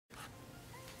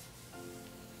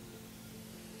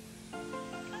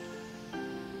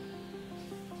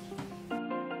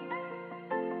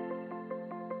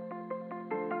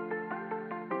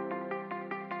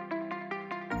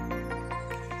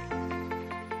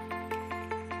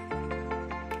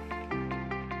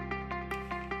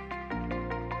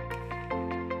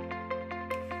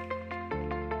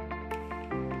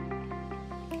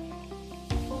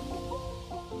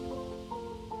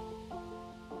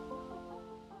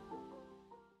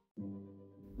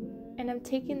And I'm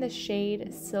taking the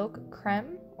shade Silk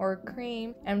Creme or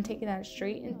Cream, and I'm taking that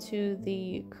straight into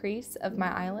the crease of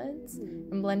my eyelids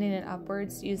and blending it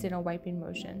upwards using a wiping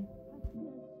motion.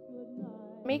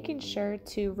 Making sure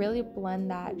to really blend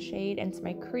that shade into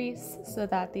my crease so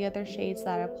that the other shades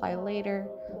that I apply later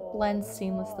blend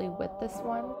seamlessly with this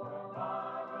one.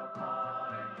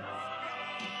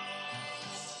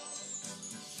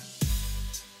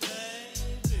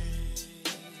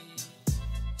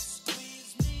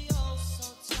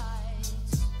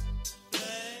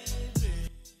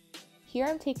 Here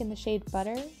I'm taking the shade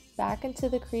Butter back into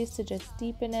the crease to just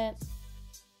deepen it.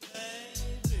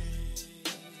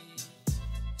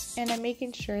 And I'm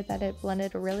making sure that it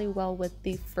blended really well with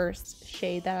the first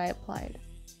shade that I applied.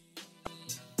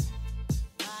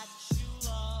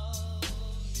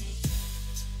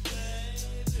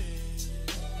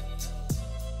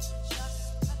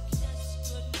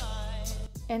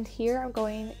 And here I'm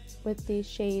going with the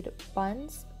shade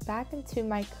Buns back into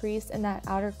my crease in that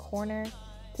outer corner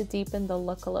to deepen the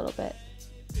look a little bit.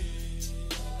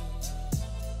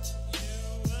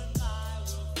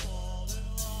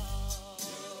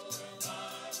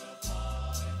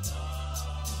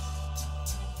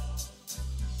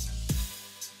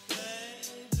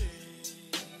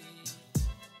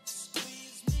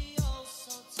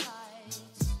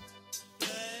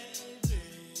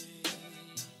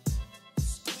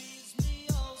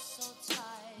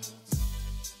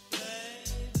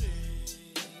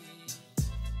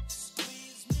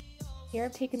 Here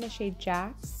I've taken the shade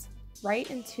Jax right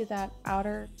into that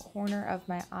outer corner of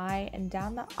my eye and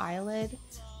down the eyelid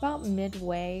about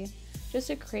midway, just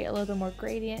to create a little bit more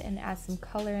gradient and add some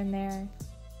color in there.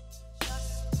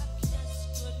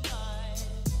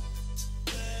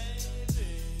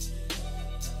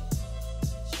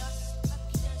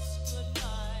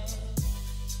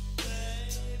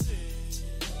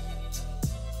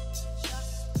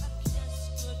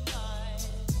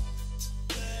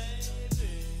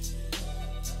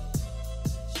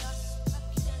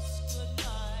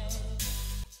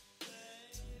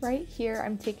 Right here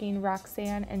I'm taking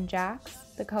Roxanne and Jax,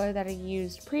 the color that I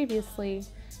used previously,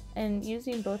 and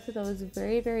using both of those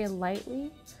very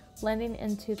lightly, blending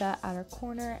into that outer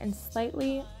corner and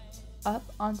slightly up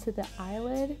onto the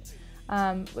eyelid,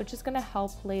 which is going to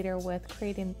help later with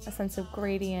creating a sense of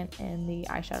gradient in the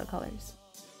eyeshadow colors.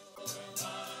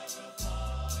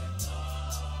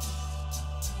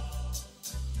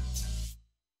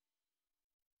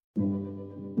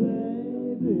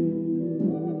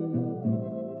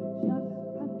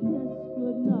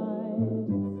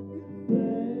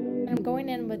 Going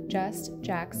in with just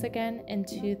Jax again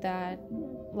into that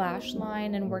lash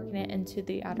line and working it into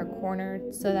the outer corner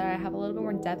so that I have a little bit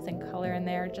more depth and color in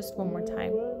there just one more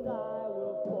time.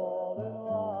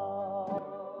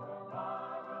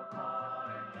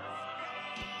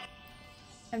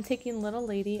 I'm taking Little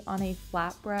Lady on a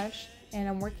flat brush and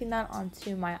I'm working that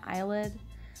onto my eyelid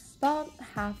about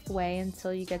halfway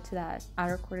until you get to that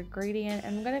outer corner gradient,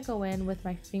 and I'm going to go in with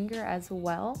my finger as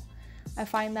well. I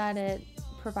find that it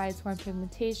provides more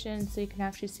pigmentation so you can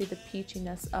actually see the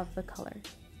peachiness of the color.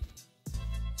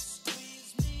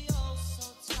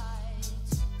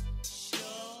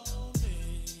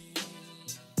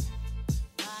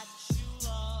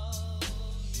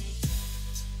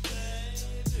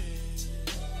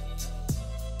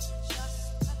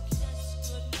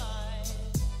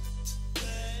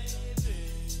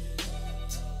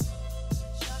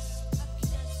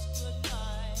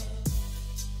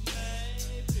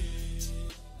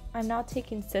 I'm now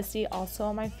taking Sissy also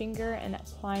on my finger and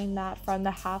applying that from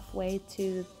the halfway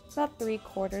to about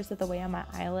 3/4 of the way on my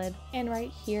eyelid. And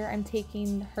right here I'm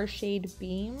taking her shade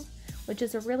Beam, which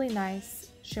is a really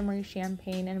nice shimmery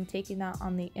champagne, and I'm taking that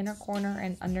on the inner corner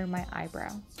and under my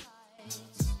eyebrow.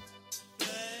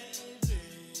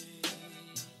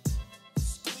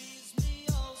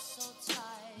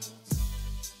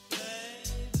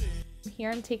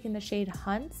 Here I'm taking the shade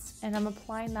Hunts and I'm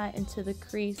applying that into the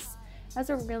crease. Has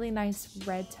a really nice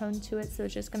red tone to it, so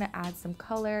it's just going to add some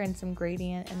color and some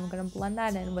gradient, and we're going to blend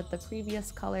that in with the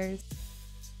previous colors.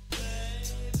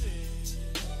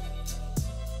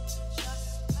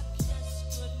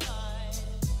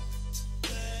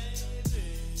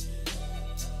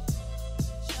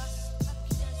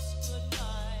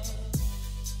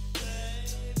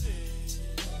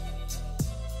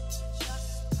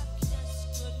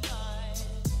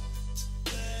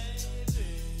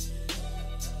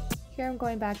 here I'm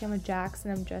going back in with Jaclyn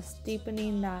and I'm just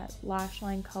deepening that lash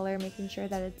line color, making sure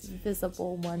that it's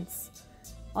visible once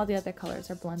all the other colors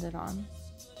are blended on.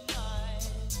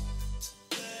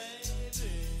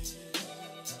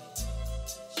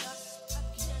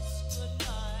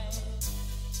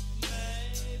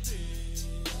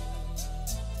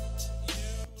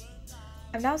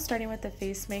 I'm now starting with the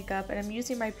face makeup, and I'm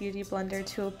using my beauty blender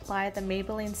to apply the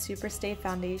Maybelline Superstay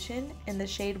foundation in the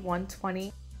shade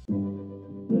 120.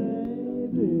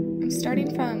 I'm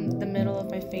starting from the middle of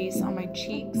my face on my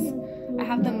cheeks. I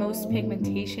have the most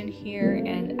pigmentation here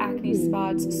and acne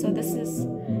spots, so this is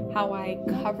how I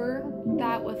cover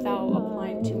that without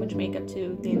applying too much makeup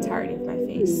to the entirety of my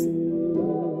face.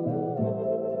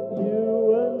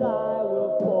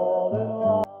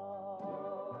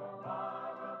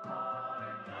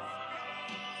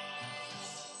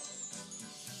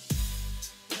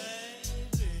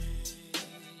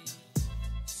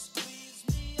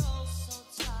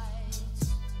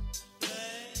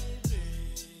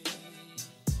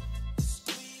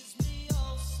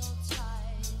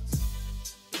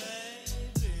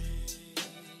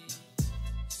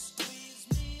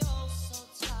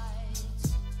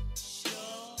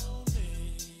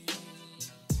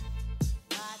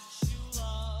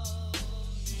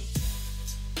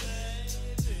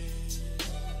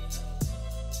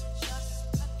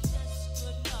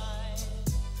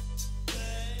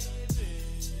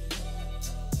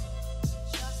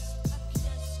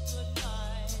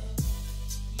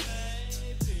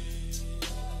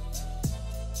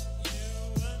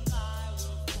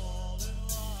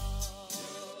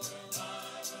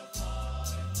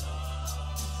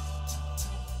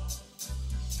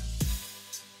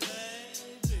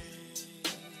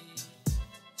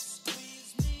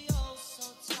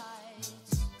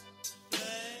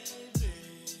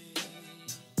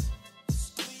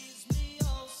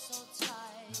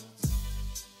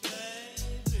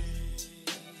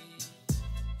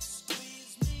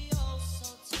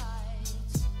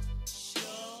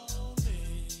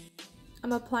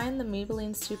 I'm applying the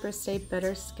Maybelline Superstay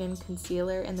Better Skin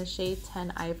Concealer in the shade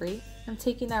 10 Ivory. I'm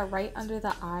taking that right under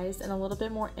the eyes and a little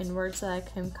bit more inward so that I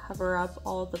can cover up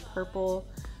all the purple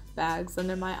bags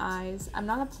under my eyes. I'm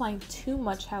not applying too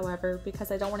much, however,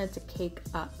 because I don't want it to cake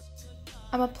up.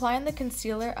 I'm applying the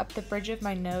concealer up the bridge of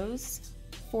my nose,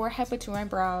 forehead between my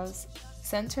brows,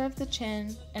 center of the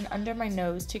chin, and under my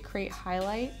nose to create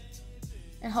highlight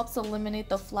and helps eliminate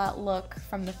the flat look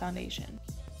from the foundation.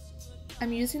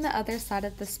 I'm using the other side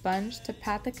of the sponge to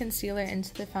pat the concealer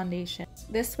into the foundation.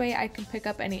 This way I can pick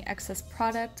up any excess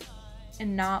product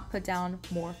and not put down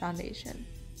more foundation.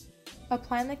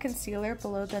 Applying the concealer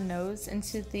below the nose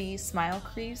into the smile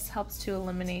crease helps to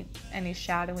eliminate any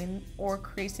shadowing or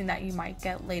creasing that you might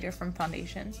get later from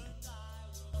foundation.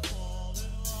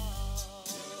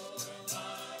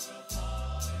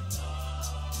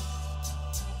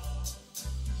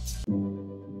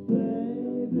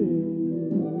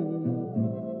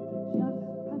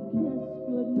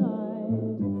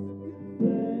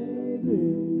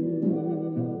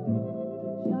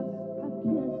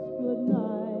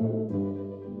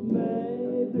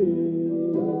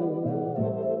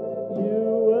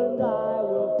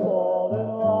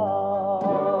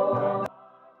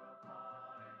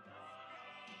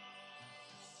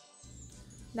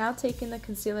 Now taking the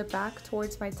concealer back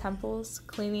towards my temples,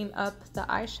 cleaning up the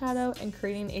eyeshadow and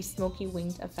creating a smoky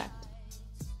winged effect.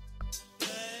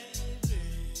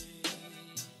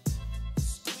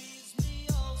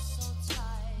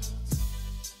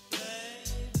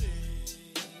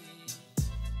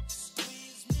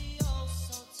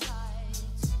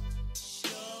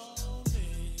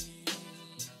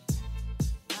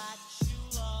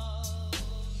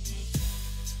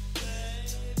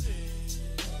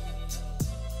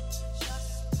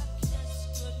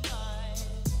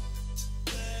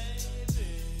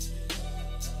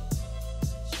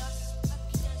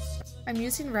 I'm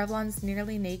using Revlon's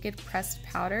Nearly Naked Pressed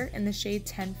Powder in the shade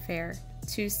 10 Fair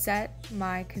to set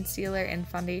my concealer and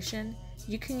foundation.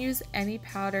 You can use any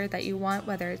powder that you want,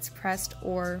 whether it's pressed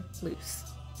or loose.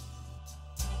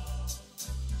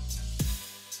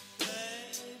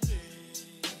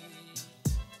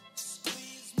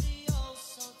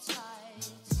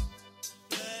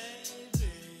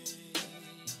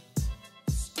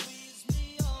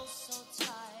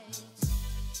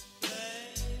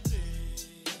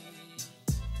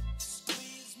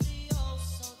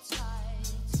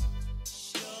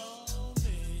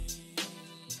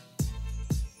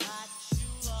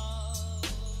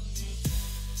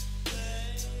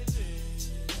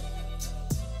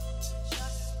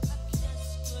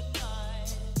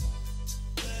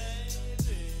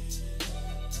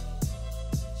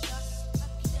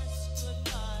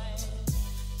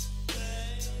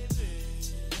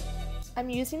 I'm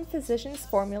using Physicians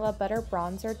Formula Butter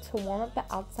Bronzer to warm up the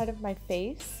outside of my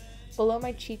face, below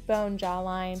my cheekbone,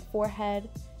 jawline, forehead,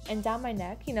 and down my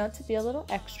neck, to be a little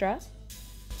extra.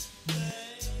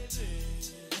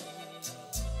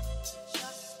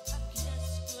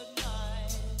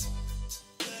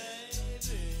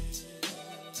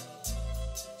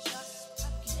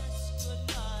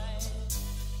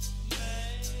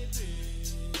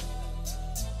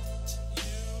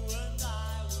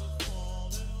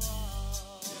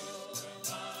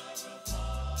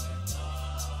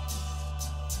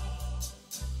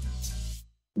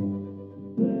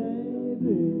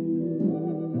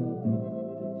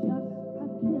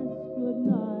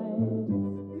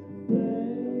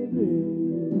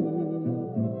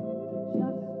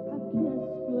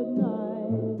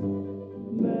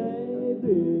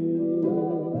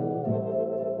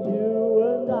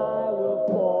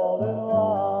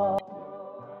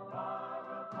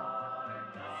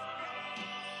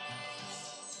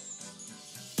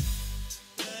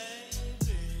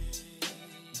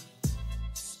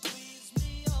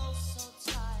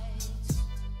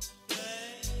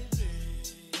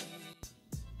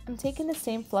 I'm taking the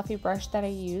same fluffy brush that I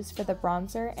used for the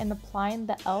bronzer and applying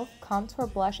the E.L.F. Contour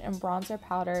Blush and Bronzer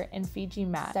Powder in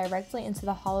Fiji-matte directly into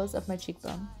the hollows of my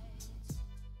cheekbone.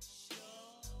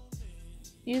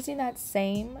 Using that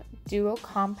same Duo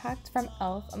Compact from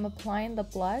E.L.F., I'm applying the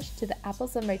blush to the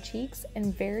apples of my cheeks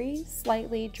and very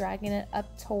slightly dragging it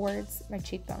up towards my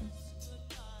cheekbone.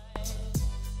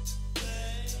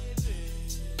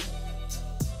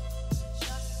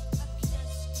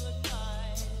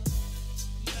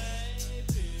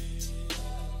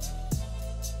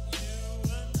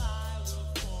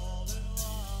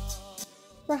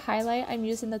 For highlight, I'm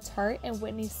using the Tarte and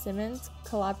Whitney Simmons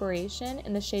collaboration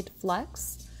in the shade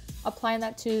Flex, applying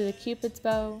that to the Cupid's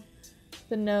bow,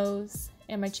 the nose,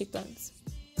 and my cheekbones.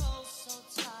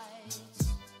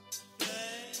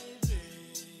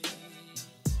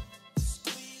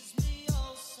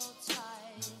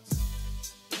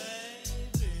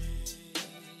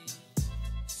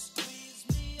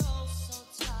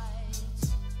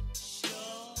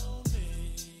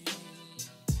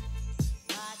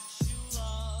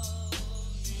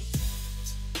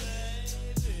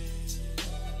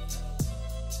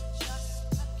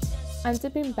 I'm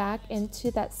dipping back into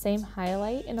that same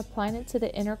highlight and applying it to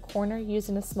the inner corner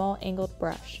using a small angled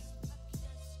brush.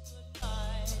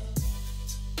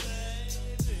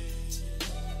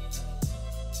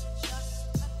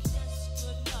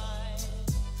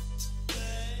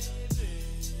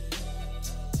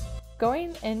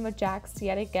 Going in with Jax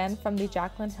yet again from the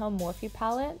Jaclyn Hill Morphe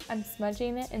palette, I'm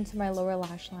smudging it into my lower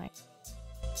lash line.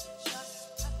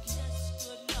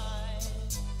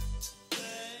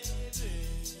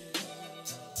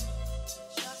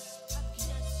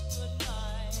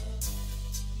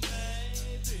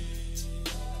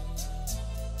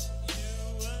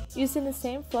 Using the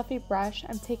same fluffy brush,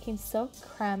 I'm taking Silk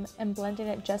Creme and blending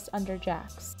it just under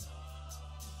Jax.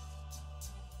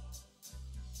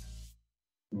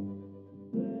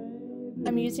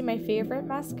 I'm using my favorite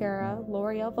mascara,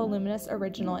 L'Oreal Voluminous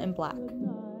Original in black.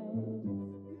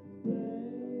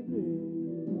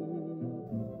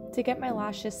 To get my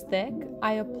lashes thick,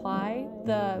 I apply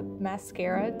the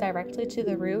mascara directly to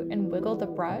the root and wiggle the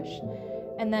brush.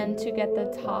 And then to get the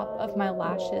top of my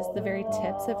lashes, the very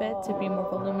tips of it, to be more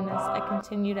voluminous, I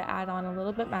continue to add on a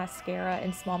little bit mascara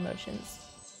in small motions.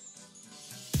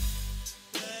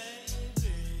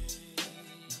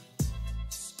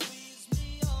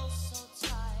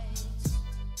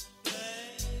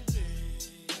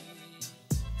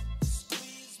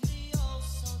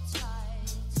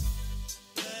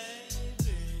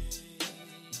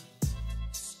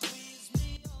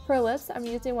 For lips, I'm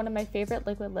using one of my favorite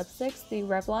liquid lipsticks, the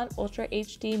Revlon Ultra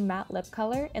HD Matte Lip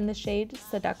Color in the shade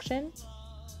Seduction.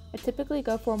 I typically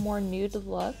go for a more nude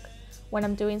look when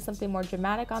I'm doing something more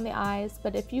dramatic on the eyes,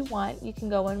 but if you want, you can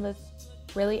go in with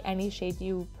really any shade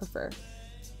you prefer.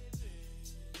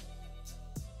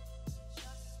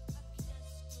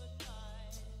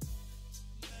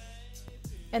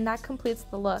 And that completes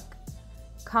the look.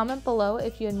 Comment below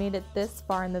if you had made it this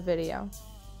far in the video.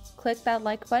 Click that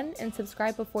like button and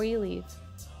subscribe before you leave.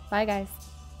 Bye guys.